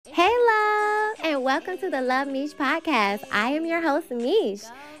and welcome to the Love Mish podcast. I am your host, Mish.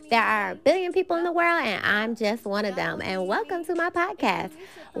 There are a billion people in the world, and I'm just one of them. And welcome to my podcast,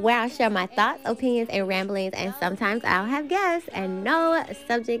 where I'll share my thoughts, opinions, and ramblings, and sometimes I'll have guests, and no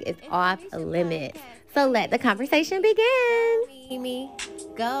subject is off limits. So let the conversation begin. Mimi,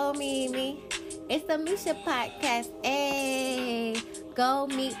 go Mimi. It's the Misha podcast. Hey, go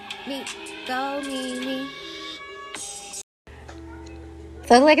me, go Mimi.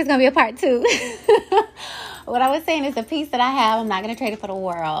 So it looks like it's going to be a part 2. What I was saying is the piece that I have, I'm not going to trade it for the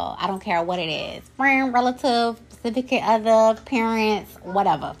world. I don't care what it is. Friend, relative, significant other, parents,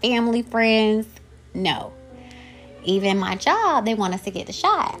 whatever. Family, friends. No. Even my job, they want us to get the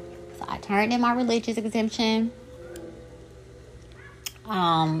shot. So I turned in my religious exemption.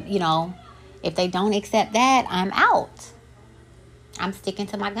 If they don't accept that, I'm out. I'm sticking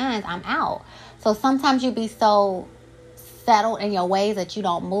to my guns. I'm out. So sometimes you be so settled in your ways that you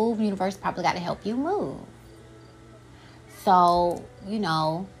don't move. The universe probably got to help you move. So,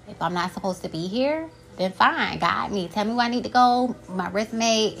 if I'm not supposed to be here, then fine. Guide me. Tell me where I need to go. My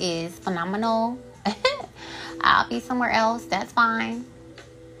resume is phenomenal. I'll be somewhere else. That's fine.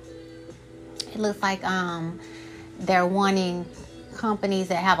 It looks like they're wanting companies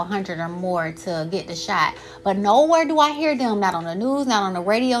that have 100 or more to get the shot. But nowhere do I hear them. Not on the news, not on the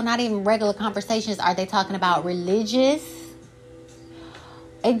radio, not even regular conversations. Are they talking about religious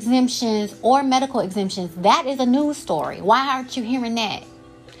exemptions or medical exemptions? That is a news story. Why aren't you hearing that?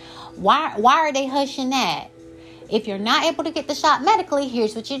 Why are they hushing that? If you're not able to get the shot medically,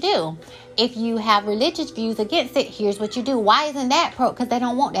 here's what you do. If you have religious views against it, here's what you do. Why isn't that because they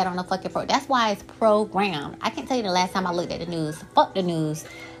don't want that on the fucking pro. That's why it's programmed. I can't tell you the last time I looked at the news. Fuck the news.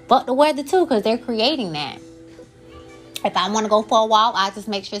 Fuck the weather too, because they're creating that. If I want to go for a walk, I just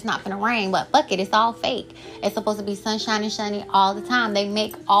make sure it's not going to rain. But fuck it, it's all fake. It's supposed to be sunshine and sunny all the time. They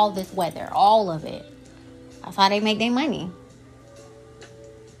make all this weather, all of it. That's how they make their money.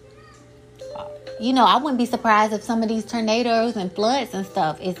 I wouldn't be surprised if some of these tornadoes and floods and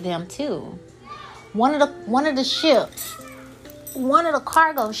stuff is them too. One of the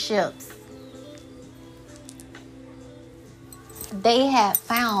cargo ships, they had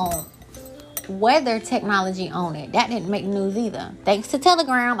found weather technology on it. That didn't make news either. Thanks to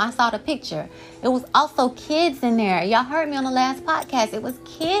Telegram, I saw the picture. It was also kids in there. Y'all heard me on the last podcast. It was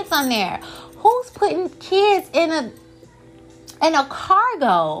kids on there. Who's putting kids in a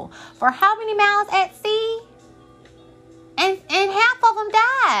cargo for how many miles at sea? And half of them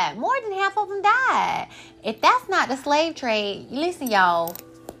died. More than half of them died. If that's not the slave trade, listen, y'all.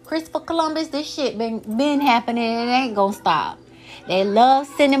 Christopher Columbus, this shit been happening and it ain't gonna stop. They love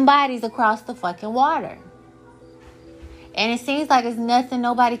sending bodies across the fucking water. And it seems like there's nothing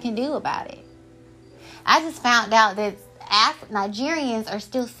nobody can do about it. I just found out that Nigerians are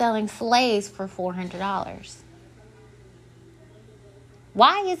still selling slaves for $400.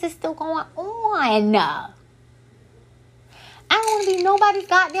 Why is this still going on? I don't want to be nobody's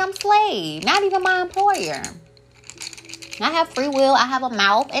goddamn slave. Not even my employer. I have free will. I have a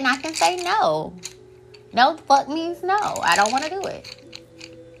mouth. And I can say no. No fuck means no. I don't want to do it.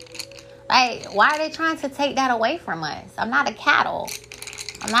 Like, why are they trying to take that away from us? I'm not a cattle.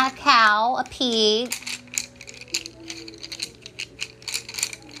 I'm not a cow, a pig.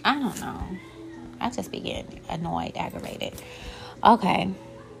 I don't know. I just be getting annoyed, aggravated. Okay.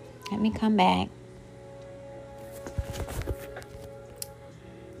 Let me come back.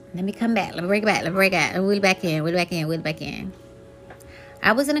 Let me bring it back. Wheel back in.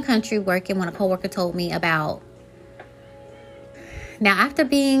 I was in a country working when a coworker told me about. Now, after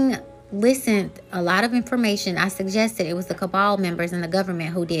being listened a lot of information, I suggested it was the cabal members and the government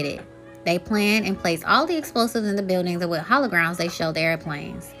who did it. They planned and placed all the explosives in the buildings, and with holograms, they showed the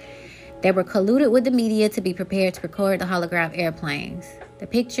airplanes. They were colluded with the media to be prepared to record the hologram airplanes, the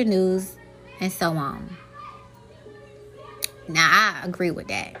picture news, and so on. Now, I agree with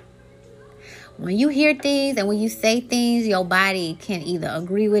that. When you hear things and when you say things, your body can either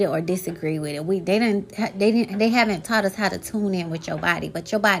agree with it or disagree with it. They haven't taught us how to tune in with your body,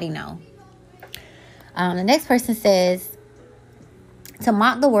 but your body know. The next person says, to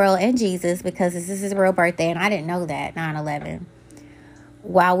mock the world and Jesus, because this is his real birthday, and I didn't know that, 9/11.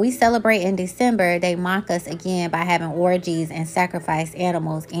 While we celebrate in December, they mock us again by having orgies and sacrifice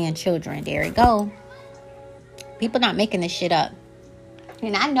animals and children. There you go. People not making this shit up.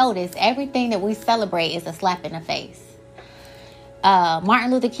 And I noticed everything that we celebrate is a slap in the face.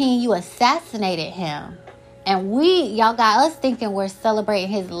 Martin Luther King, you assassinated him. And y'all got us thinking we're celebrating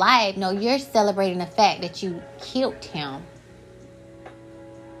his life. No, you're celebrating the fact that you killed him.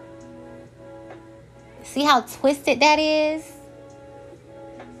 See how twisted that is?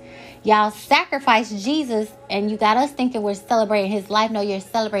 Y'all sacrificed Jesus, and you got us thinking we're celebrating his life. No, you're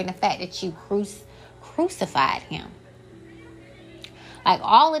celebrating the fact that you crucified him. Like,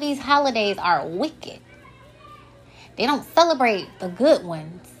 all of these holidays are wicked. They don't celebrate the good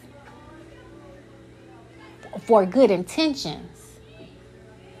ones for good intentions.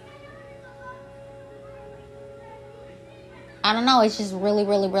 I don't know. It's just really,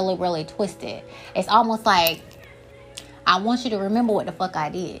 really, really, really twisted. It's almost like, I want you to remember what the fuck I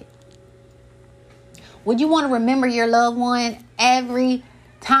did. Would you want to remember your loved one every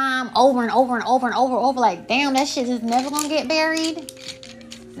time over and over and over and over? Like, damn, that shit is never going to get buried?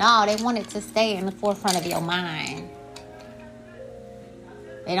 No, they want it to stay in the forefront of your mind.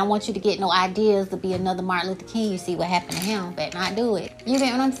 They don't want you to get no ideas to be another Martin Luther King. You see what happened to him, but not do it. You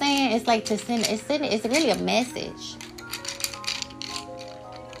get what I'm saying? It's like it's really a message.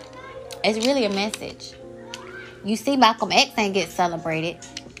 It's really a message. You see, Malcolm X ain't get celebrated.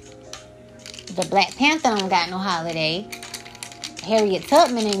 The Black Panther don't got no holiday. Harriet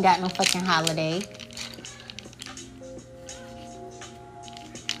Tubman ain't got no fucking holiday.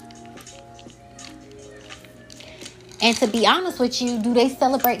 And to be honest with you, do they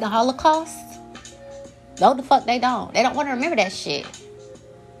celebrate the Holocaust? No, the fuck they don't. They don't want to remember that shit.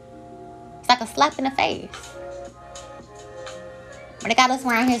 It's like a slap in the face. But they got us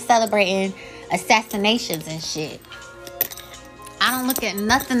around here celebrating assassinations and shit. I don't look at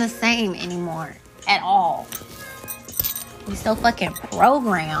nothing the same anymore at all. You so fucking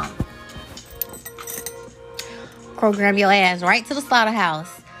programmed. Program your ass right to the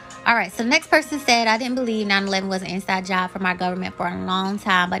slaughterhouse. All right, so the next person said, I didn't believe 9/11 was an inside job from our government for a long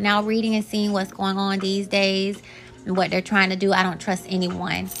time. But now reading and seeing what's going on these days and what they're trying to do, I don't trust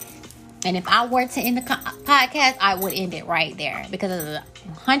anyone. And if I were to end the podcast, I would end it right there. Because it's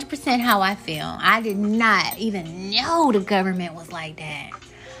 100% how I feel. I did not even know the government was like that.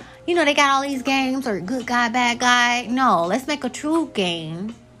 You know, they got all these games or good guy, bad guy. No, let's make a true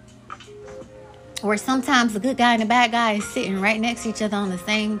game where sometimes the good guy and the bad guy is sitting right next to each other on the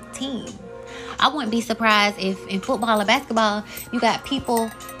same team. I wouldn't be surprised if in football or basketball, you got people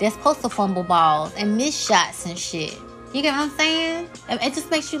that's supposed to fumble balls and miss shots and shit. You get what I'm saying? It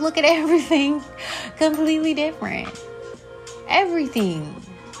just makes you look at everything completely different. Everything.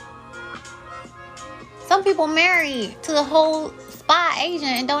 Some people married to the whole spy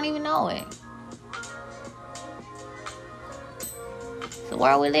agent and don't even know it. It's the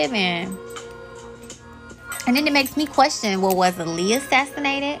world we live in. And then it makes me question, well, was Ali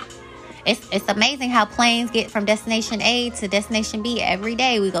assassinated? It's amazing how planes get from destination A to destination B every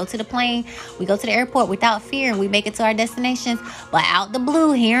day. We go to the plane, we go to the airport without fear, and we make it to our destinations. But out the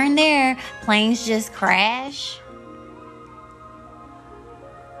blue, here and there, planes just crash.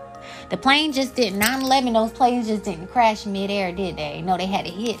 The plane just didn't, 9/11, those planes just didn't crash midair, did they? No, they had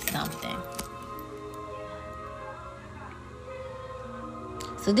to hit something.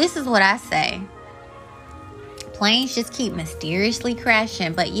 So this is what I say. Planes just keep mysteriously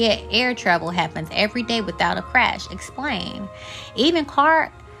crashing, but yet air travel happens every day without a crash. Explain. Even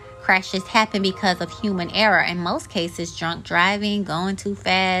car crashes happen because of human error. In most cases, drunk driving, going too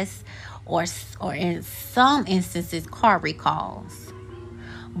fast, or in some instances, car recalls.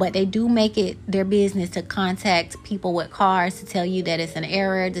 But they do make it their business to contact people with cars to tell you that it's an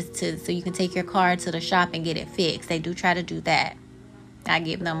error, so you can take your car to the shop and get it fixed. They do try to do that. I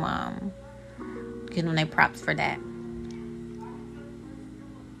give them their props for that.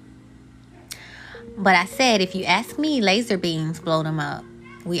 But I said, if you ask me, laser beams blow them up.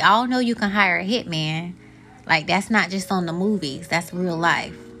 We all know you can hire a hitman. Like, that's not just on the movies. That's real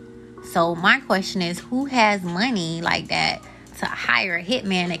life. So my question is, who has money like that to hire a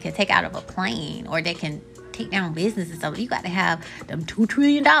hitman that can take out of a plane or that can take down business and stuff? You got to have them $2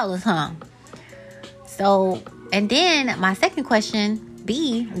 trillion, huh? So, and then my second question,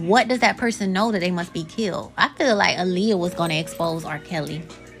 B, what does that person know that they must be killed? I feel like Aaliyah was going to expose R. Kelly.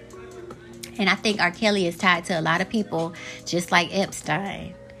 And I think R. Kelly is tied to a lot of people, just like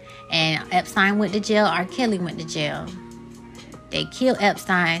Epstein. And Epstein went to jail, R. Kelly went to jail. They killed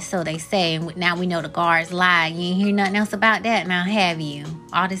Epstein, so they say. And now we know the guards lied. You ain't hear nothing else about that, now have you?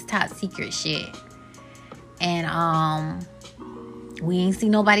 All this top secret shit. And we ain't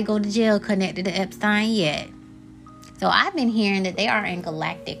seen nobody go to jail connected to Epstein yet. So I've been hearing that they are in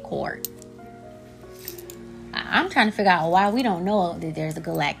galactic court. I'm trying to figure out why we don't know that there's a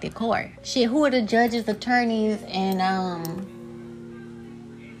galactic court. Shit, who are the judges, attorneys, and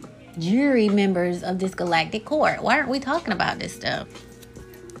jury members of this galactic court? Why aren't we talking about this stuff?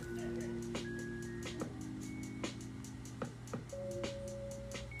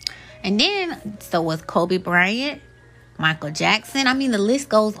 And then, so was Kobe Bryant, Michael Jackson. I mean, the list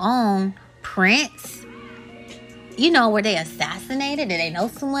goes on. Prince. You know, where they assassinated? Did they know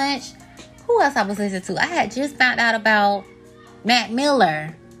so much? Who else I was listening to? I had just found out about Mac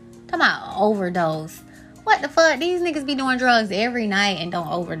Miller. Talking about overdose. What the fuck? These niggas be doing drugs every night and don't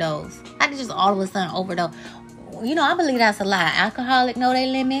overdose. How did just all of a sudden overdose? You know, I believe that's a lie. Alcoholics know their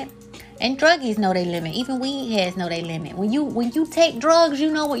limit. And druggies know their limit. Even weed heads know their limit. When you take drugs,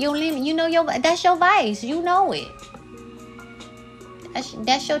 you know what your limit. You know that's your vice. You know it.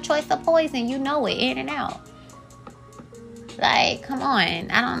 That's your choice of poison. You know it in and out. Like, come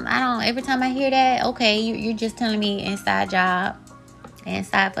on. I don't. Every time I hear that, okay, you're just telling me inside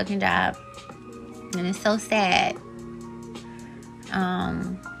fucking job, and it's so sad.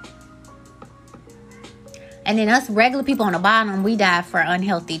 And then us regular people on the bottom, we die for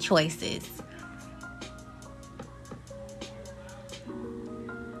unhealthy choices.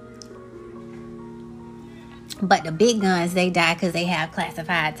 But the big guns, they die because they have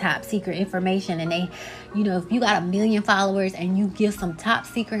classified top secret information. And they, you know, if you got 1 million followers and you give some top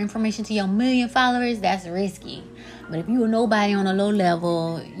secret information to your 1 million followers, that's risky. But if you a nobody on a low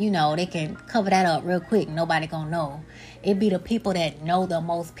level, you know, they can cover that up real quick. Nobody gonna know. It be the people that know the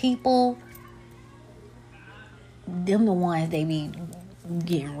most people. Them the ones they be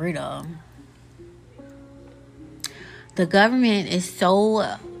getting rid of. The government is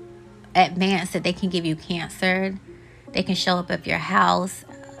so advanced that they can give you cancer. They can show up at your house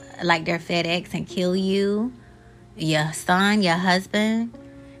like they're FedEx and kill you, your son, your husband.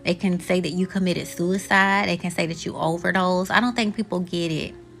 They can say that you committed suicide. They can say that you overdosed. I don't think people get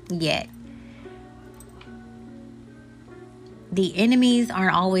it yet. The enemies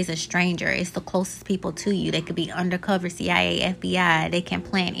aren't always a stranger. It's the closest people to you. They could be undercover CIA, FBI. They can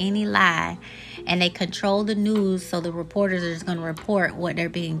plant any lie. And they control the news, so the reporters are just going to report what they're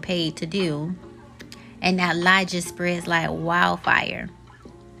being paid to do. And that lie just spreads like wildfire.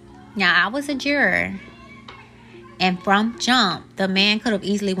 Now, I was a juror. And from jump, the man could have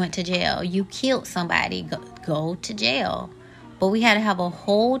easily went to jail. You killed somebody, go to jail. But we had to have a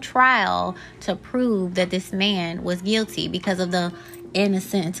whole trial to prove that this man was guilty because of the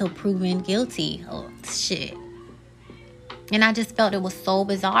innocent until proven guilty. Oh, shit. And I just felt it was so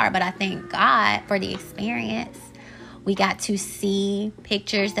bizarre. But I thank God for the experience. We got to see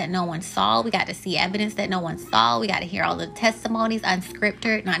pictures that no one saw. We got to see evidence that no one saw. We got to hear all the testimonies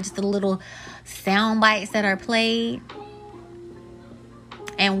unscripted, not just the little sound bites that are played.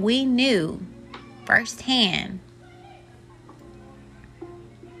 And we knew firsthand,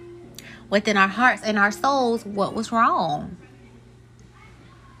 within our hearts and our souls, what was wrong.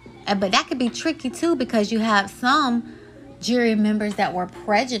 But that could be tricky too, because you have some jury members that were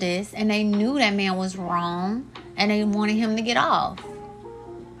prejudiced and they knew that man was wrong and they wanted him to get off.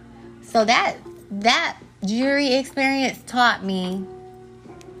 So that jury experience taught me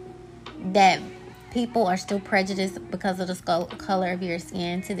that people are still prejudiced because of the color of your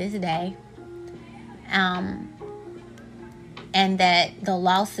skin to this day. And that the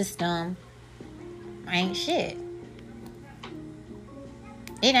law system ain't shit.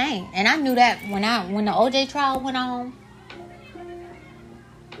 It ain't. And I knew that when the OJ trial went on.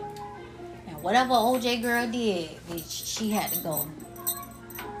 And whatever OJ girl did, bitch, she had to go.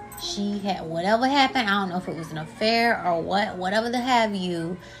 She had, whatever happened, I don't know if it was an affair or whatever the have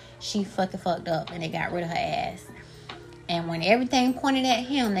you, she fucked up and they got rid of her ass. And when everything pointed at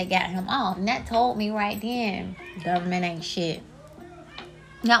him, they got him off. And that told me right then, government ain't shit.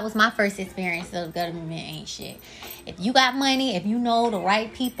 That was my first experience of government ain't shit. If you got money, if you know the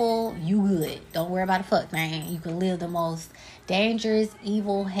right people, you good. Don't worry about a fuck thing. You can live the most dangerous,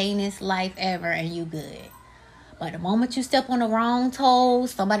 evil, heinous life ever and you good. But the moment you step on the wrong toes,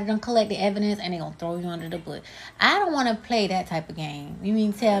 somebody done collect the evidence and they gonna throw you under the bus. I don't want to play that type of game. You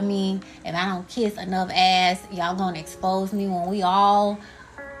mean tell me if I don't kiss enough ass, y'all gonna expose me when we all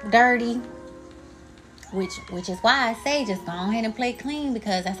dirty? Which is why I say just go ahead and play clean,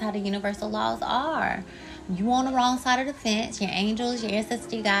 because that's how the universal laws are. You on the wrong side of the fence. Your angels, your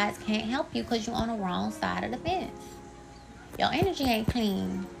ancestry guides can't help you because you on the wrong side of the fence. Your energy ain't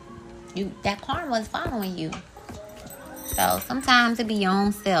clean. That karma is following you. So sometimes it be your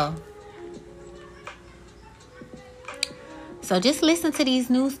own self. So just listen to these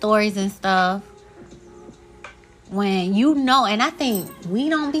news stories and stuff. When you know, and I think we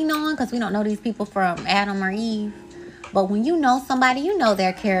don't be knowing because we don't know these people from Adam or Eve. But when you know somebody, you know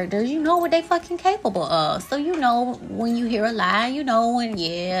their characters. You know what they fucking capable of. So you know when you hear a lie, you know when,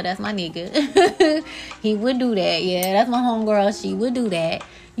 yeah, that's my nigga. He would do that. Yeah, that's my homegirl. She would do that.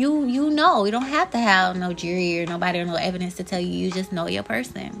 You know. You don't have to have no jury or nobody or no evidence to tell you. You just know your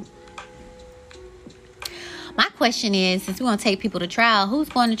person. My question is, since we're going to take people to trial, who's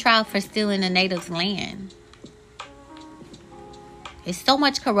going to trial for stealing a native's land? There's so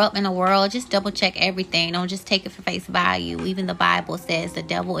much corrupt in the world. Just double check everything. Don't just take it for face value. Even the Bible says the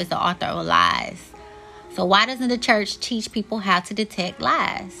devil is the author of lies. So why doesn't the church teach people how to detect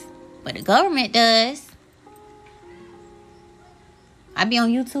lies? But the government does. I be on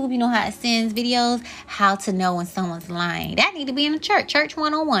YouTube, you know how it sends videos, how to know when someone's lying. That need to be in the church. Church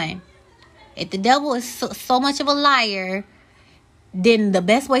 101. If the devil is so much of a liar, then the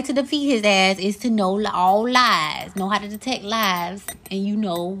best way to defeat his ass is to know all lies. Know how to detect lies. And you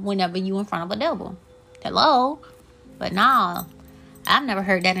know whenever you in front of a devil. Hello? But no, I've never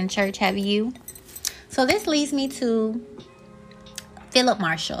heard that in church. Have you? So this leads me to Philip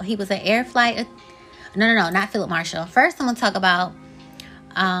Marshall. He was an air flight... No, not Philip Marshall. First, I'm going to talk about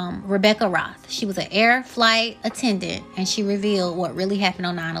Rebecca Roth. She was an air flight attendant, and she revealed what really happened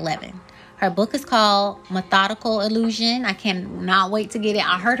on 9/11. Her book is called Methodical Illusion. I cannot wait to get it.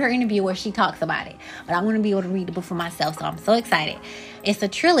 I heard her interview where she talks about it, but I want to be able to read the book for myself, so I'm so excited. It's a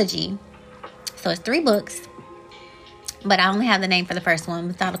trilogy, so it's 3 books, but I only have the name for the first one,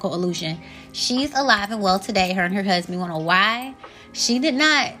 Methodical Illusion. She's alive and well today. Her and her husband. You want to know why? She did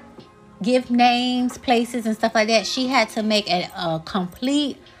not give names, places, and stuff like that. She had to make a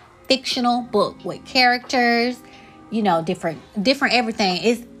complete fictional book with characters, you know, different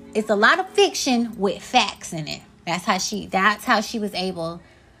everything. It's a lot of fiction with facts in it. That's how she was able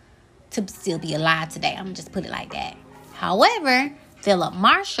to still be alive today. I'm gonna just put it like that. However, Philip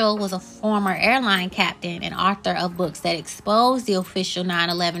Marshall was a former airline captain and author of books that exposed the official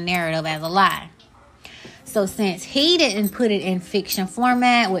 9/11 narrative as a lie. So since he didn't put it in fiction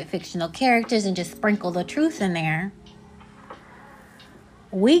format with fictional characters and just sprinkle the truth in there,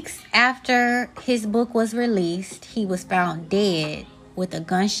 weeks after his book was released, he was found dead with a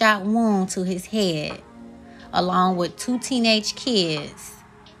gunshot wound to his head, along with 2 teenage kids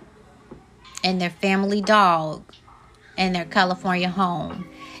and their family dog in their California home.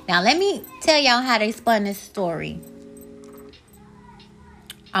 Now, let me tell y'all how they spun this story.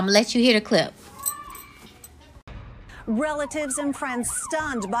 I'm going to let you hear the clip. Relatives and friends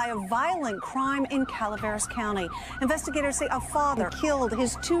stunned by a violent crime in Calaveras County. Investigators say a father killed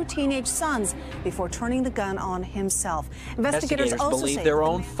his 2 teenage sons before turning the gun on himself. Investigators believe their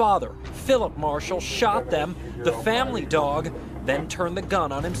own father, Philip Marshall, shot them, the family dog, then turned the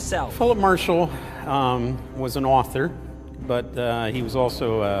gun on himself. Philip Marshall was an author, but he was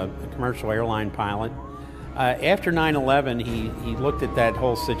also a commercial airline pilot. After 9/11, he looked at that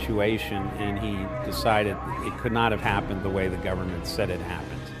whole situation and he decided it could not have happened the way the government said it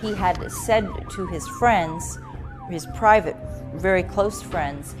happened. He had said to his friends, his private, very close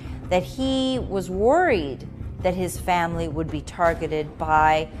friends, that he was worried that his family would be targeted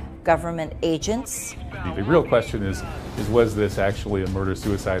by government agents. The real question is was this actually a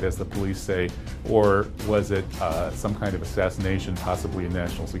murder-suicide, as the police say, or was it some kind of assassination, possibly a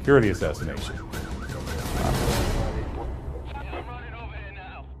national security assassination?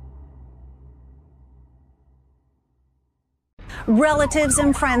 Relatives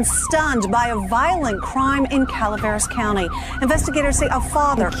and friends stunned by a violent crime in Calaveras County. Investigators say a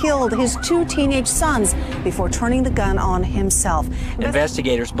father killed his 2 teenage sons before turning the gun on himself.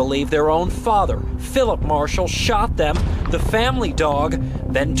 Investigators believe their own father, Philip Marshall, shot them, the family dog,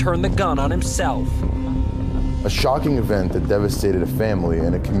 then turned the gun on himself. A shocking event that devastated a family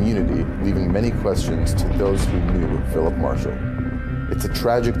and a community, leaving many questions to those who knew Philip Marshall. It's a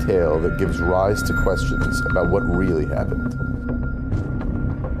tragic tale that gives rise to questions about what really happened.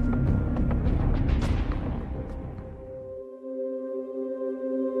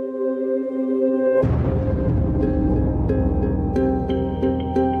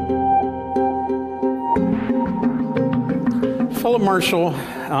 Philip Marshall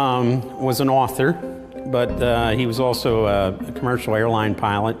was an author, but he was also a commercial airline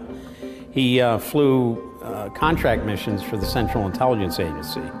pilot. He flew contract missions for the Central Intelligence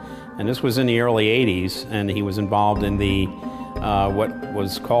Agency, and this was in the early 80s, and he was involved in the what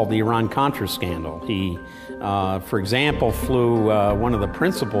was called the Iran-Contra scandal. He, for example, flew one of the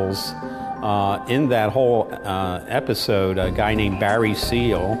principals in that whole episode, a guy named Barry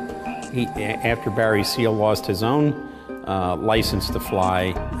Seal. After Barry Seal lost his own license to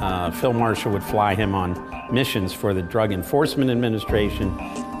fly, Phil Marshall would fly him on missions for the Drug Enforcement Administration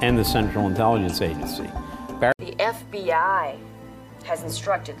and the Central Intelligence Agency. The FBI has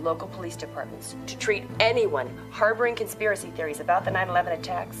instructed local police departments to treat anyone harboring conspiracy theories about the 9/11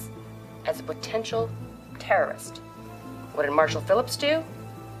 attacks as a potential terrorist. What did Marshall Phillips do?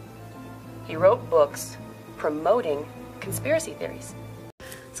 He wrote books promoting conspiracy theories.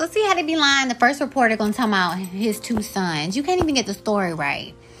 So see how they be lying? The first reporter gonna talk about his 2 sons. You can't even get the story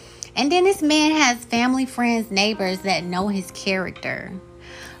right. And then this man has family, friends, neighbors that know his character.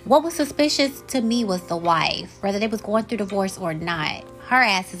 What was suspicious to me was the wife. Whether they was going through divorce or not, her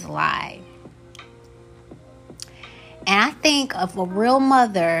ass is alive. And I think if a real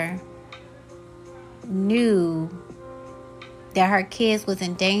mother knew that her kids was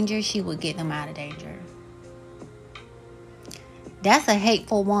in danger, she would get them out of danger. That's a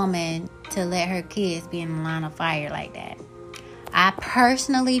hateful woman to let her kids be in the line of fire like that. I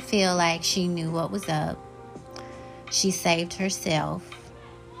personally feel like she knew what was up. She saved herself.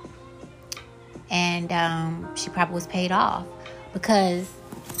 And she probably was paid off. Because,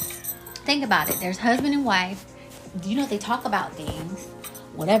 think about it. There's husband and wife. You know, they talk about things.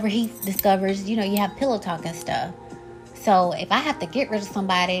 Whatever he discovers, you know, you have pillow talk and stuff. So, if I have to get rid of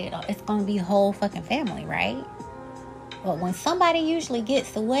somebody, it's going to be the whole fucking family, right? But when somebody usually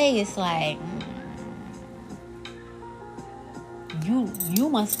gets away, it's like, you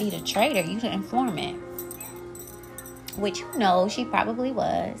must be the traitor. You the informant. Which, you know, she probably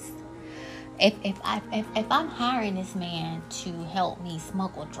was. If I'm hiring this man to help me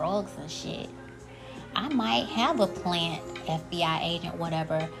smuggle drugs and shit, I might have a plant FBI agent,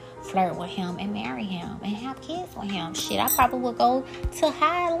 whatever, flirt with him and marry him and have kids with him. Shit, I probably would go to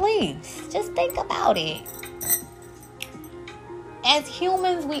high lengths. Just think about it. As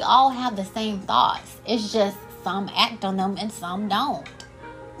humans, we all have the same thoughts. It's just some act on them and some don't.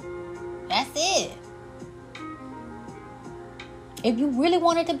 That's it. If you really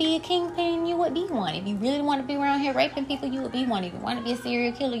wanted to be a kingpin, you would be one. If you really want to be around here raping people, you would be one. If you want to be a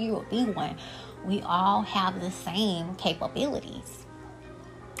serial killer, you would be one. We all have the same capabilities.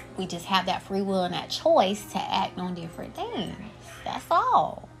 We just have that free will and that choice to act on different things. That's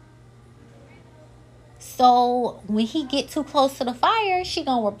all. So when he get too close to the fire, she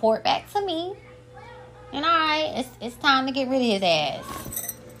gonna report back to me. And alright, it's time to get rid of his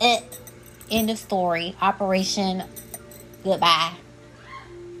ass. End of story. Operation goodbye.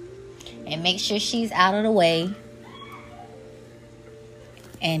 And make sure she's out of the way.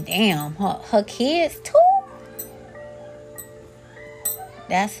 And damn, her kids too.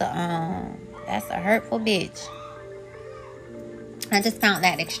 That's a hurtful bitch. I just found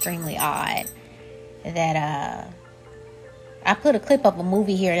that extremely odd. That I put a clip of a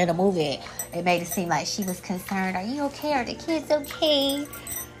movie here, and in the movie it made it seem like she was concerned. Are you okay? Are the kids okay?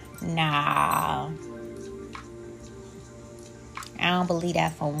 Nah. I don't believe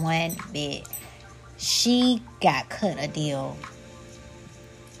that for one bit. She got cut a deal.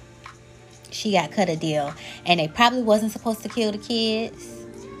 And they probably wasn't supposed to kill the kids.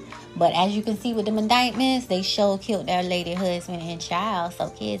 But as you can see with them indictments, they sure killed their lady husband and child. So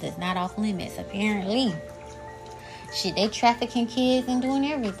kids is not off limits, apparently. Shit, they trafficking kids and doing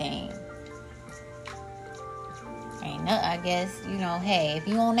everything. Ain't no, I guess, you know, hey, if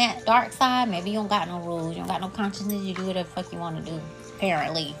you on that dark side, maybe you don't got no rules. You don't got no consciousness. You do whatever the fuck you want to do,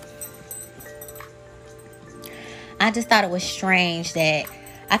 apparently. I just thought it was strange that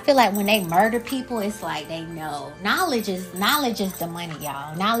I feel like when they murder people, it's like they know. Knowledge is the money,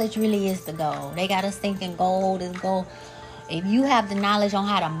 y'all. Knowledge really is the gold. They got us thinking gold is gold. If you have the knowledge on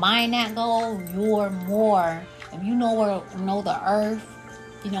how to mine that gold, you're more. If you know the earth,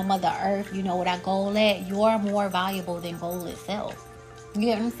 you know Mother Earth, you know where that gold at, you're more valuable than gold itself. You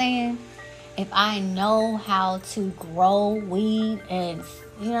get what I'm saying? If I know how to grow weed and,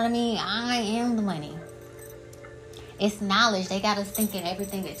 you know what I mean, I am the money. It's knowledge. They got us thinking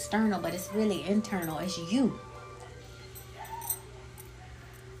everything external, but it's really internal. It's you.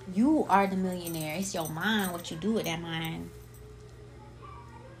 You are the millionaire. It's your mind, what you do with that mind.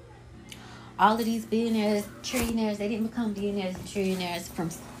 All of these billionaires, trillionaires, they didn't become billionaires and trillionaires from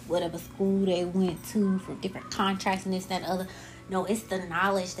whatever school they went to, from different contracts and this, that, and other. No, it's the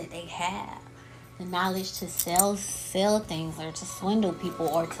knowledge that they have. The knowledge to sell things or to swindle people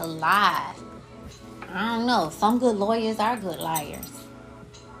or to lie. I don't know. Some good lawyers are good liars.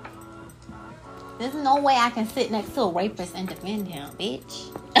 There's no way I can sit next to a rapist and defend him, bitch.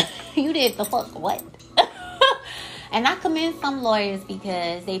 You did the fuck what? And I commend some lawyers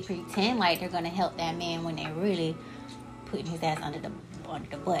because they pretend like they're going to help that man when they're really putting his ass under the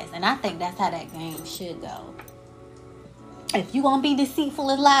bus. And I think that's how that game should go. If you going to be deceitful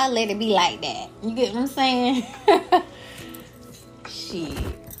and lie, let it be like that. You get what I'm saying? Shit.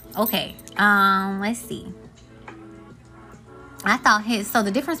 Okay. Let's see. I thought so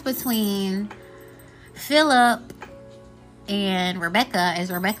the difference between Philip and Rebecca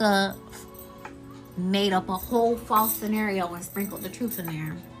is Rebecca made up a whole false scenario and sprinkled the truth in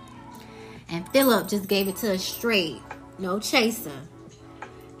there. And Philip just gave it to us straight. No chaser.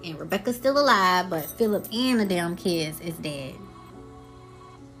 And Rebecca's still alive, but Philip and the damn kids is dead.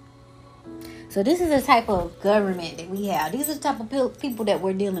 So this is the type of government that we have. These are the type of people that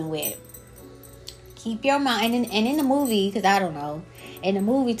we're dealing with. Keep your mind. And in the movie, because I don't know, in the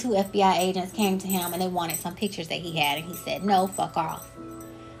movie, 2 FBI agents came to him and they wanted some pictures that he had. And he said, no, fuck off.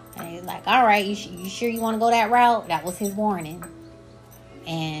 And he's like, all right, you sure you want to go that route? That was his warning.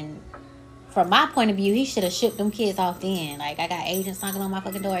 And from my point of view, he should have shipped them kids off then. Like, I got agents knocking on my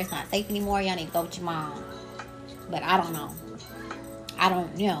fucking door. It's not safe anymore. Y'all need to go with your mom. But I don't know.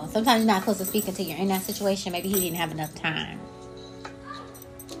 Sometimes you're not supposed to speak until you're in that situation. Maybe he didn't have enough time.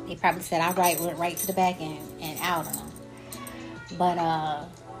 They probably said, I went right to the back and out on them. But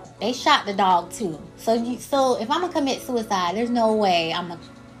they shot the dog too. So if I'm gonna commit suicide, there's no way I'm gonna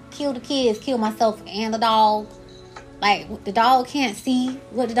kill the kids, kill myself and the dog. Like, the dog can't see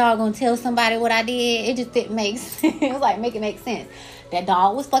what the dog gonna tell somebody what I did. It just didn't make sense. It was like, make it make sense. That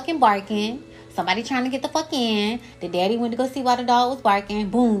dog was fucking barking. Somebody trying to get the fuck in. The daddy went to go see why the dog was barking.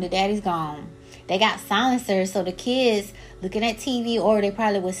 Boom, the daddy's gone. They got silencers, so the kids looking at TV, or they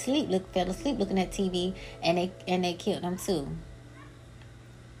probably was fell asleep looking at TV, and they killed them too.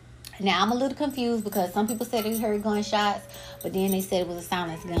 Now I'm a little confused because some people said they heard gunshots, but then they said it was a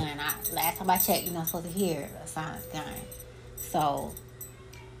silenced gun. Last time I checked, you're not supposed to hear a silenced gun. So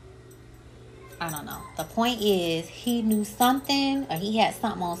I don't know. The point is, he knew something, or he had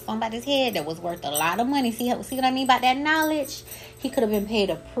something on somebody's head that was worth a lot of money. See what I mean about that knowledge? He could have been paid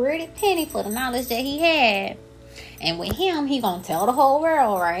a pretty penny for the knowledge that he had. And with him, he gonna tell the whole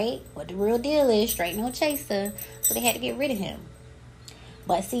world, right? What the real deal is, straight no chaser. So they had to get rid of him.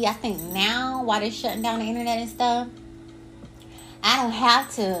 But see, I think now, while they're shutting down the internet and stuff, I don't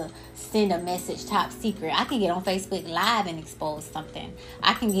have to send a message top secret. I can get on Facebook Live and expose something.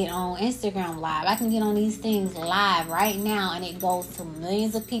 I can get on Instagram Live. I can get on these things live right now, and it goes to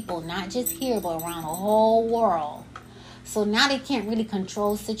millions of people, not just here, but around the whole world. So now they can't really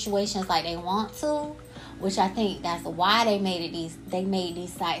control situations like they want to, which I think that's why they made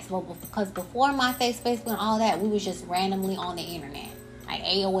these sites. Because before MySpace, Facebook, and all that, we was just randomly on the internet, like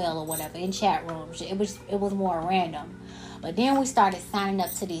AOL or whatever, in chat rooms. It was more random. But then we started signing up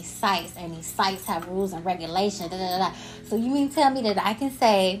to these sites, and these sites have rules and regulations. So you mean tell me that I can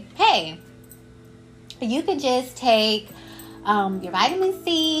say, hey, you can just take your vitamin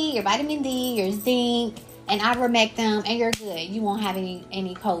C, your vitamin D, your zinc, and ivermectin, and you're good. You won't have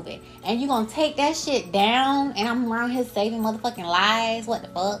any COVID. And you're going to take that shit down, and I'm around here saving motherfucking lives? What the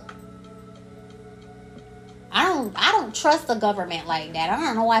fuck? I don't trust the government like that. I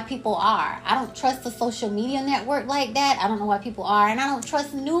don't know why people are. I don't trust the social media network like that. I don't know why people are. And I don't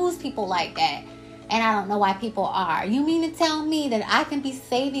trust news people like that. And I don't know why people are. You mean to tell me that I can be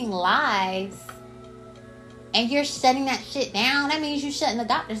saving lives and you're shutting that shit down? That means you're shutting the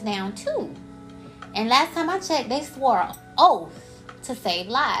doctors down too. And last time I checked, they swore an oath to save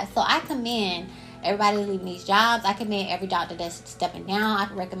lives. So I commend everybody leaving these jobs. I commend every doctor that's stepping down. I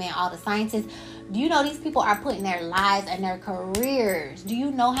can recommend all the scientists. Do you know these people are putting their lives and their careers? Do you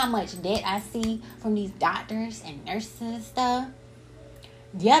know how much debt I see from these doctors and nurses and stuff?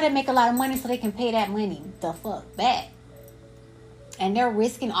 Yeah, they make a lot of money so they can pay that money the fuck back. And they're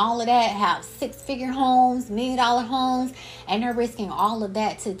risking all of that, have 6-figure homes, $1 million homes, and they're risking all of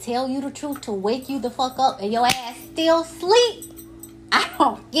that to tell you the truth, to wake you the fuck up, and your ass still sleep. I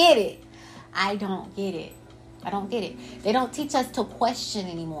don't get it. I don't get it. They don't teach us to question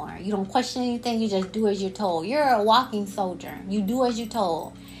anymore. You don't question anything. You just do as you're told. You're a walking soldier. You do as you're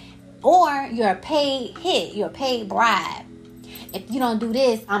told. Or you're a paid hit. You're a paid bribe. If you don't do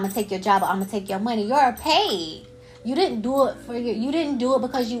this, I'm going to take your job, or I'm going to take your money. You're paid. You didn't do it you didn't do it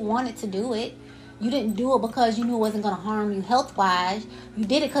because you wanted to do it. You didn't do it because you knew it wasn't going to harm you health-wise. You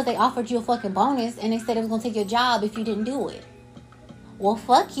did it because they offered you a fucking bonus, and they said it was going to take your job if you didn't do it. Well,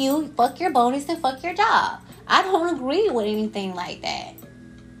 fuck you, fuck your bonus, and fuck your job. I don't agree with anything like that.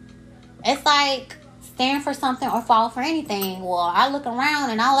 It's like stand for something or fall for anything. Well, I look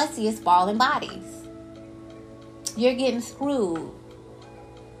around and all I see is falling bodies. You're getting screwed.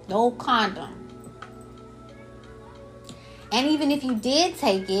 No condom. And even if you did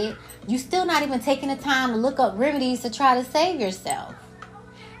take it, you're still not even taking the time to look up remedies to try to save yourself.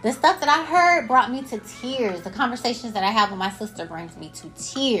 The stuff that I heard brought me to tears. The conversations that I have with my sister brings me to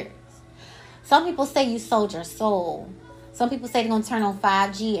tears. Some people say you sold your soul. Some people say they're going to turn on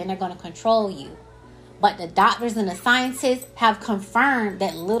 5G and they're going to control you. But the doctors and the scientists have confirmed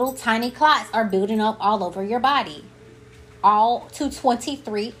that little tiny clots are building up all over your body. All to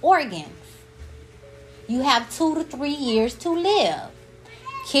 23 organs. You have 2 to 3 years to live.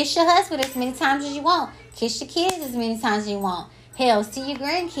 Kiss your husband as many times as you want. Kiss your kids as many times as you want. Hell, see your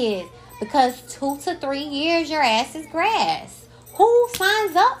grandkids. Because 2 to 3 years, your ass is grass. Who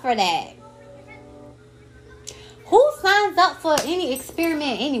signs up for that? Who signs up for any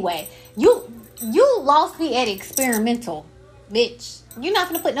experiment anyway? You lost me at experimental, bitch. You're not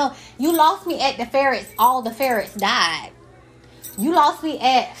gonna put no. You lost me at the ferrets. All the ferrets died. You lost me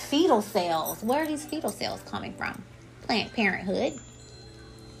at fetal cells. Where are these fetal cells coming from? Planned Parenthood.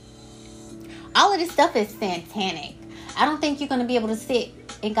 All of this stuff is satanic. I don't think you're gonna be able to sit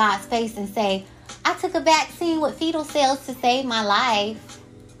in God's face and say, I took a vaccine with fetal cells to save my life.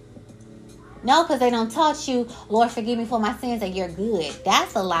 No, because they don't taught you, Lord, forgive me for my sins, and you're good.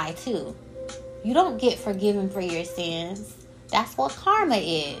 That's a lie, too. You don't get forgiven for your sins. That's what karma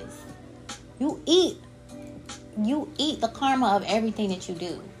is. You eat the karma of everything that you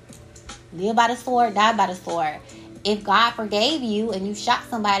do. Live by the sword, die by the sword. If God forgave you and you shot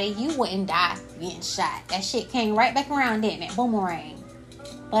somebody, you wouldn't die getting shot. That shit came right back around, didn't it? Boomerang.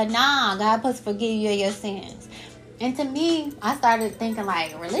 But nah, God supposed to forgive you of your sins. And to me, I started thinking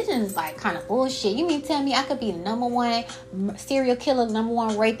like religion is like kind of bullshit. You mean tell me I could be the #1 serial killer,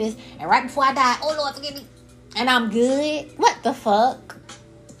 #1 rapist, and right before I die, oh Lord forgive me, and I'm good? What the fuck?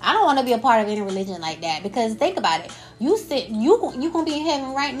 I don't want to be a part of any religion like that, because think about it. You gonna be in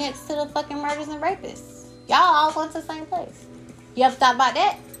heaven right next to the fucking murderers and rapists. Y'all all going to the same place. You ever thought about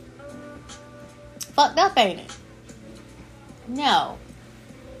that? Fucked up, ain't it? No.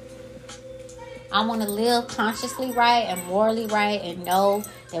 I want to live consciously right and morally right and know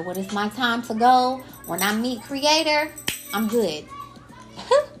that when it's my time to go, when I meet Creator, I'm good.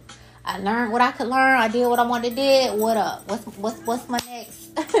 I learned what I could learn. I did what I wanted to do. What up? What's my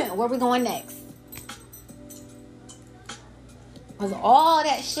next? Where we going next? Because all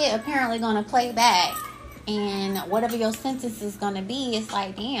that shit apparently going to play back. And whatever your sentence is going to be, it's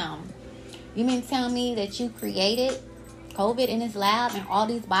like, damn. You mean tell me that you created COVID in this lab and all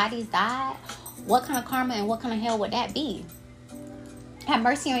these bodies died? What kind of karma and what kind of hell would that be? Have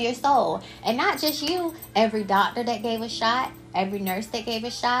mercy on your soul. And not just you. Every doctor that gave a shot. Every nurse that gave a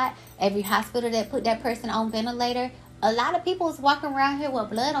shot. Every hospital that put that person on ventilator. A lot of people is walking around here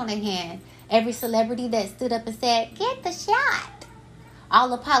with blood on their hand. Every celebrity that stood up and said, get the shot. All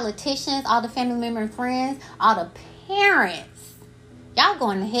the politicians, all the family members and friends, all the parents. Y'all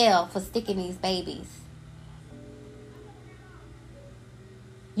going to hell for sticking these babies.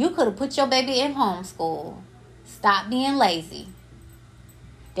 You could have put your baby in homeschool. Stop being lazy.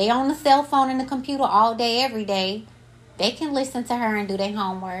 They on the cell phone and the computer all day, every day. They can listen to her and do their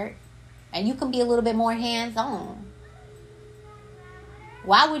homework. And you can be a little bit more hands-on.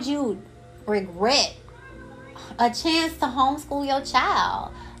 Why would you regret a chance to homeschool your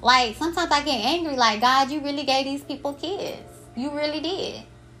child? Like, sometimes I get angry, like, God, you really gave these people kids. You really did.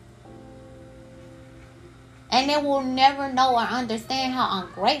 And they will never know or understand how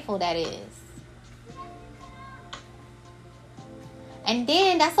ungrateful that is. And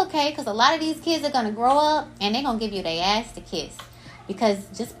then that's okay, because a lot of these kids are going to grow up and they're going to give you their ass to kiss. Because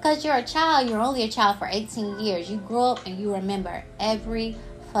just because you're a child, you're only a child for 18 years. You grow up and you remember every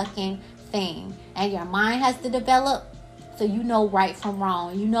fucking thing. And your mind has to develop so you know right from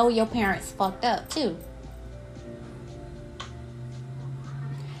wrong. You know your parents fucked up too.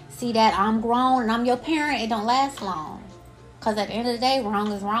 See that I'm grown and I'm your parent, it don't last long. Because at the end of the day,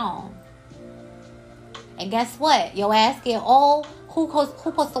 wrong is wrong. And guess what? Your ass get old. Who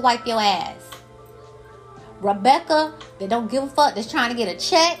supposed to wipe your ass? Rebecca, that don't give a fuck, that's trying to get a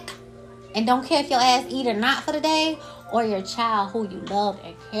check and don't care if your ass eat or not for the day, or your child who you loved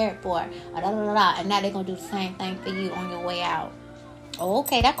and cared for, and now they're going to do the same thing for you on your way out. Oh,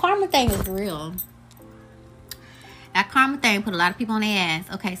 okay, that karma thing is real. That karma thing put a lot of people on their ass.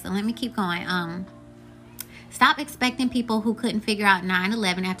 Okay, so let me keep going. Stop expecting people who couldn't figure out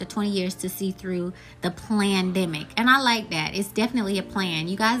 9/11 after 20 years to see through the pandemic. And I like that. It's definitely a plan.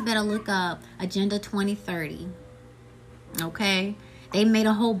 You guys better look up Agenda 2030. Okay? They made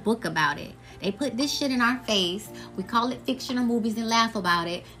a whole book about it. They put this shit in our face. We call it fictional movies and laugh about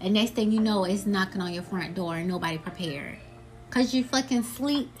it. And next thing you know, it's knocking on your front door and nobody prepared. Because you fucking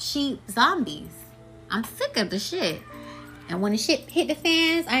sleep sheep zombies. I'm sick of the shit. And when the shit hit the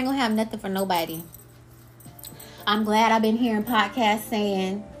fans, I ain't gonna have nothing for nobody. I'm glad I've been hearing podcasts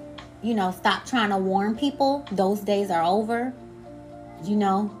saying, you know, stop trying to warn people. Those days are over. You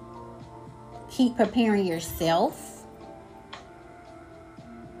know, keep preparing yourself.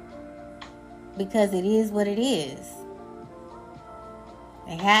 Because it is what it is.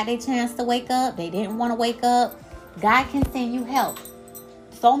 They had their chance to wake up. They didn't want to wake up. God can send you help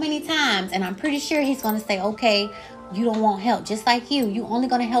so many times. And I'm pretty sure he's going to say, okay, you don't want help. Just like you. You only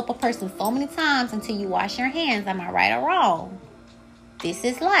going to help a person so many times until you wash your hands. Am I right or wrong? This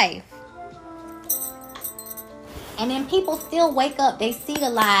is life. And then people still wake up, they see the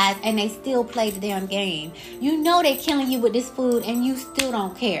lies, and they still play the damn game. You know they killing you with this food, and you still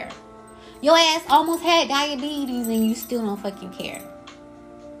don't care. Your ass almost had diabetes, and you still don't fucking care.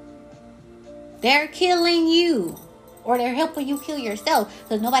 They're killing you. Or they're helping you kill yourself.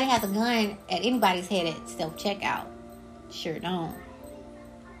 Because nobody has a gun at anybody's head at self-checkout. Sure don't.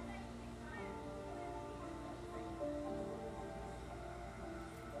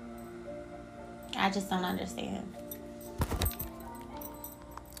 I just don't understand.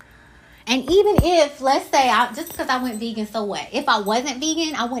 And even if, let's say, just because I went vegan, so what? If I wasn't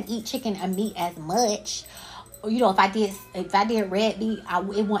vegan, I wouldn't eat chicken and meat as much. You know, if I did red meat,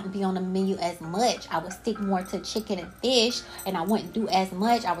 it wouldn't be on the menu as much. I would stick more to chicken and fish, and I wouldn't do as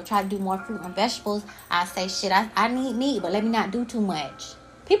much. I would try to do more fruit and vegetables. I say, shit, I need meat, but let me not do too much.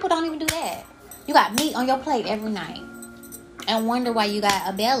 People don't even do that. You got meat on your plate every night and wonder why you got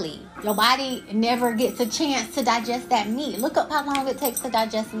a belly. Your body never gets a chance to digest that meat. Look up how long it takes to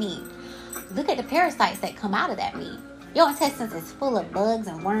digest meat. Look at the parasites that come out of that meat. Your intestines is full of bugs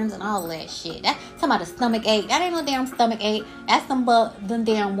and worms and all of that shit. That's talking about a stomach ache. That ain't no damn stomach ache. That's them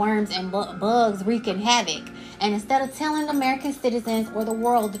damn worms and bugs wreaking havoc. And instead of telling American citizens or the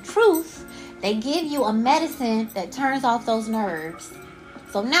world the truth, they give you a medicine that turns off those nerves.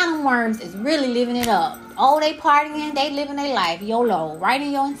 So now them worms is really living it up. Oh, they partying, they living their life, YOLO, right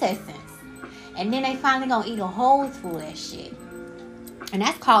in your intestines. And then they finally gonna eat a hole full of that shit. And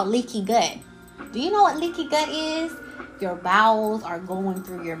that's called leaky gut. Do you know what leaky gut is? Your bowels are going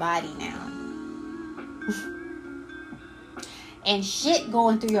through your body now. And shit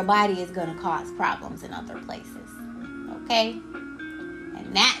going through your body is going to cause problems in other places. Okay?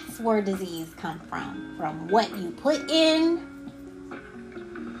 And that's where disease comes from. From what you put in.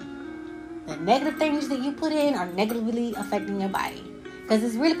 The negative things that you put in are negatively affecting your body. Because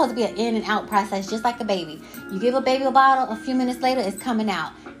it's really supposed to be an in and out process, just like a baby. You give a baby a bottle, a few minutes later, it's coming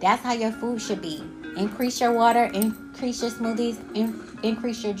out. That's how your food should be. Increase your water, increase your smoothies,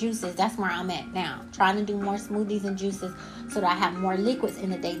 increase your juices. That's where I'm at now. Trying to do more smoothies and juices so that I have more liquids in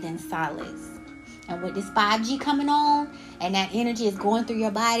the day than solids. And with this 5G coming on and that energy is going through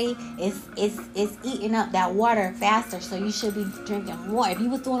your body, it's eating up that water faster. So you should be drinking more. If you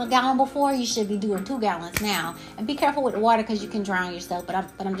was doing a gallon before, you should be doing 2 gallons now. And be careful with the water because you can drown yourself. But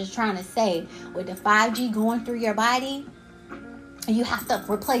I'm just trying to say, with the 5G going through your body, you have to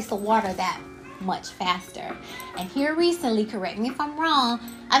replace the water that much faster. And here recently, correct me if I'm wrong,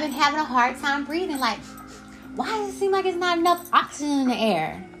 I've been having a hard time breathing. Like, why does it seem like it's not enough oxygen in the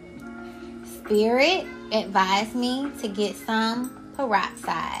air? Spirit advised me to get some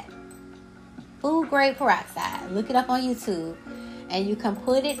peroxide, food grade peroxide. Look it up on YouTube, and you can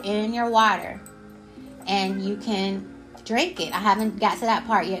put it in your water and you can drink it. I haven't got to that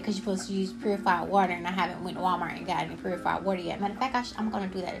part yet because you're supposed to use purified water, and I haven't went to Walmart and got any purified water yet. Matter of fact, I'm going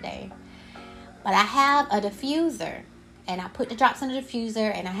to do that today. But I have a diffuser, and I put the drops in the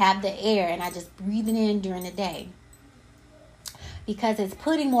diffuser, and I have the air, and I just breathe it in during the day. Because it's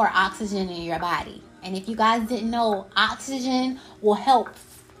putting more oxygen in your body. And if you guys didn't know, oxygen will help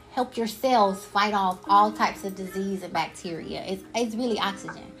your cells fight off all types of disease and bacteria. It's really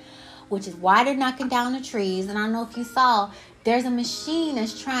oxygen. Which is why they're knocking down the trees. And I don't know if you saw, there's a machine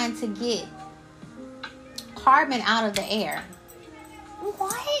that's trying to get carbon out of the air.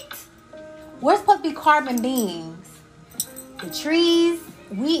 What? We're supposed to be carbon beings. The trees,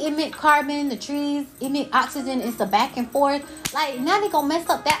 we emit carbon, the trees emit oxygen. It's a back and forth. Like, now they're going to mess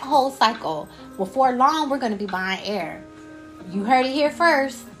up that whole cycle. Before long, we're going to be buying air. You heard it here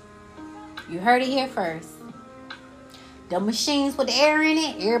first. You heard it here first. The machines with the air in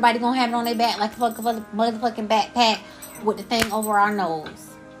it, everybody going to have it on their back like a motherfucking backpack with the thing over our nose.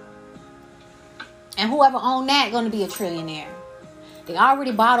 And whoever owned that going to be a trillionaire. They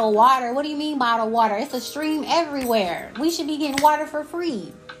already bottle water. What do you mean bottle water? It's a stream everywhere. We should be getting water for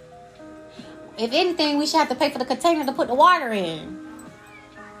free. If anything, we should have to pay for the container to put the water in.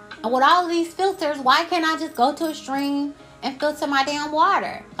 And with all of these filters, why can't I just go to a stream and filter my damn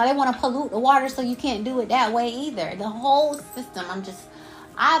water? Because they want to pollute the water, so you can't do it that way either. The whole system,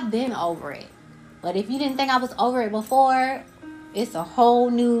 I've been over it. But if you didn't think I was over it before, it's a whole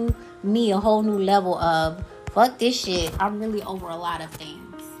new me, a whole new level of fuck this shit. I'm really over a lot of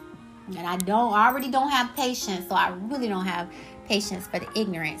things. And I already don't have patience, so I really don't have patience for the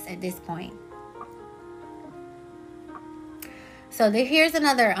ignorance at this point. So here's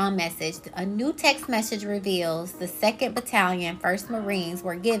another message. A new text message reveals the 2nd Battalion, 1st Marines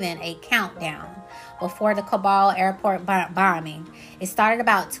were given a countdown before the Kabul airport bombing. It started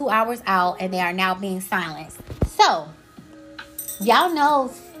about 2 hours out, and they are now being silenced. So, Y'all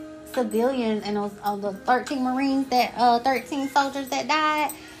know civilians and those the 13 Marines that 13 soldiers that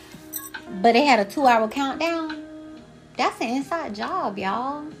died, but they had a 2-hour countdown. That's an inside job,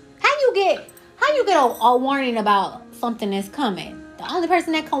 y'all. How you get a warning about something that's coming? The only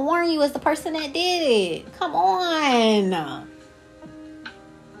person that can warn you is the person that did it. Come on.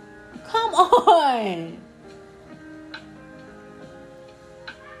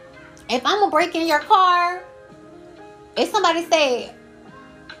 If I'm gonna break in your car, if somebody say,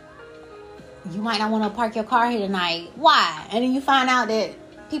 you might not want to park your car here tonight. Why? And then you find out that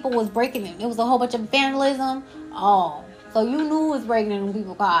people was breaking it. It was a whole bunch of vandalism. Oh, so you knew who was breaking in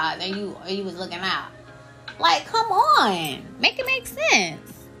people's cars and you was looking out. Like, come on. Make it make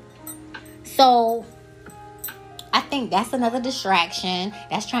sense. So, I think that's another distraction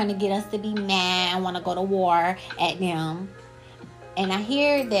that's trying to get us to be mad and want to go to war at them. And I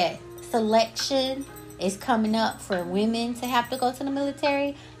hear that selection is coming up for women to have to go to the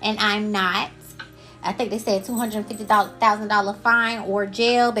military, and I'm not. I think they said $250,000 fine or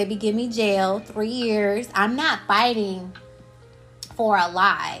jail. Baby, give me jail. 3 years. I'm not fighting for a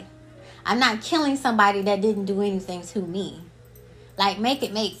lie. I'm not killing somebody that didn't do anything to me. Like, make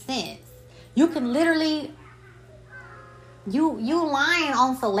it make sense. You can literally, you lying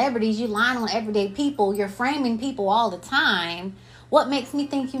on celebrities, you lying on everyday people, you're framing people all the time. What makes me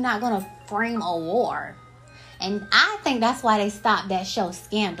think you're not going to frame a war? And I think that's why they stopped that show,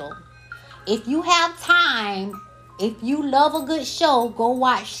 Scandal. If you have time, if you love a good show, go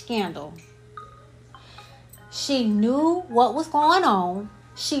watch Scandal. She knew what was going on.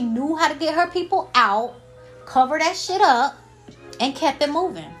 She knew how to get her people out, cover that shit up, and kept it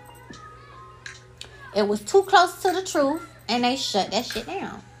moving. It was too close to the truth, and they shut that shit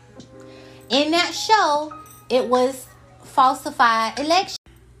down. In that show, it was falsified election.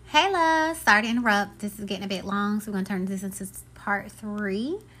 Hey love, sorry to interrupt. This is getting a bit long, so we're going to turn this into part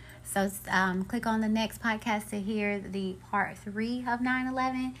 3. So click on the next podcast to hear the part 3 of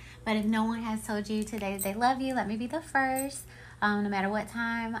 9/11. But if no one has told you today that they love you, let me be the first. No matter what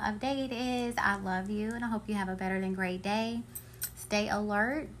time of day it is, I love you, and I hope you have a better than great day. Stay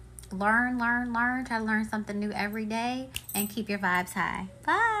alert. Learn. Try to learn something new every day, and keep your vibes high.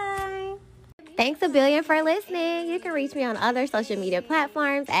 Bye. Thanks a billion for listening. You can reach me on other social media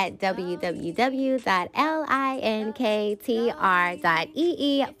platforms at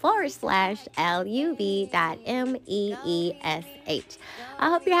www.linktr.ee/lub.meesh. I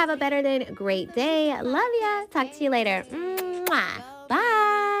hope you have a better than great day. Love ya. Talk to you later. Mwah.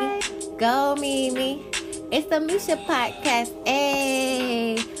 Bye. Go Mimi. It's the Misha podcast.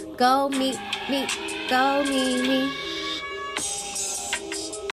 Hey. Go meet me. Go Mimi.